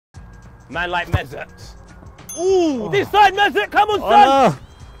Man like Mesut. Ooh, this side Mesut, come on son! Oh no!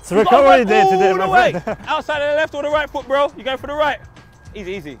 It's recovery day today, all the my way. friend. Outside of the left or the right foot, bro. You going for the right.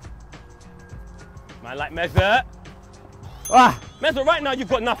 Easy, easy. Man like Mesut. Ah! Mesut, right now you've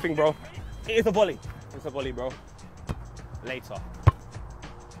got nothing, bro. It is a volley. It's a volley, bro. Later.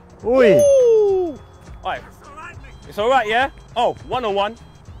 Oi! Ooh. Alright. It's alright, yeah? Oh, 1-on-1.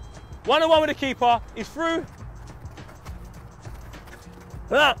 1-on-1 with the keeper. He's through.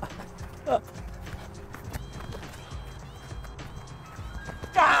 Ah.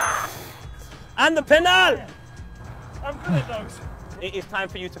 And the penal! I'm good at those. It is time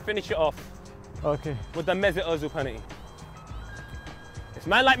for you to finish it off Okay. with the Mesut Ozil penalty. It's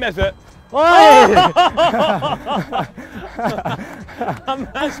man like Mesut. Oi! A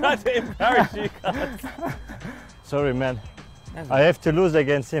man tried to embarrass you guys. Sorry, man. I have to lose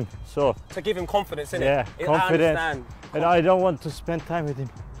against him, so To give him confidence, innit? yeah, I confidence. understand. And I don't want to spend time with him.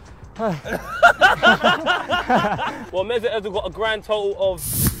 Well, Mesut Ozil got a grand total of...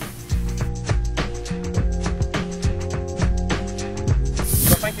 So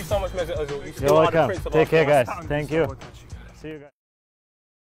thank you so much, Mesut Ozil. You still You're are the welcome. prince of Take care, Arsenal. guys. Thank you. See you guys.